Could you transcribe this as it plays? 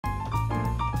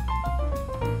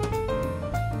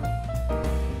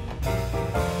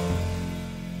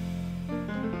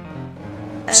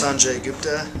Sanjay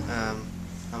Gupta.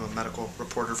 I'm a medical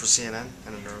reporter for CNN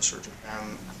and a neurosurgeon.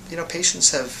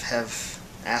 Patients have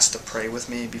asked to pray with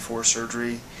me before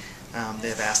surgery. They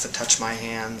have asked to touch my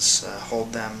hands,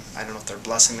 hold them. I don't know if they're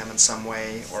blessing them in some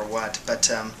way or what,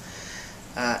 but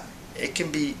it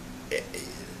can be,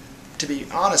 to be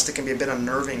honest, it can be a bit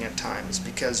unnerving at times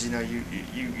because you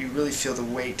really feel the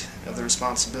weight of the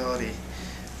responsibility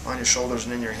on your shoulders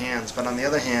and in your hands. But on the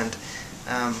other hand,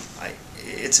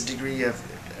 it's a degree of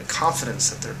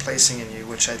confidence that they're placing in you,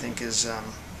 which I think is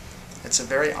it's a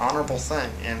very honorable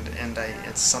thing, and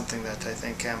it's something that I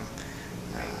think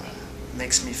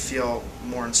makes me feel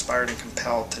more inspired and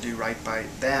compelled to do right by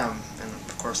them and,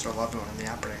 of course, their loved one in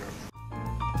the operating room.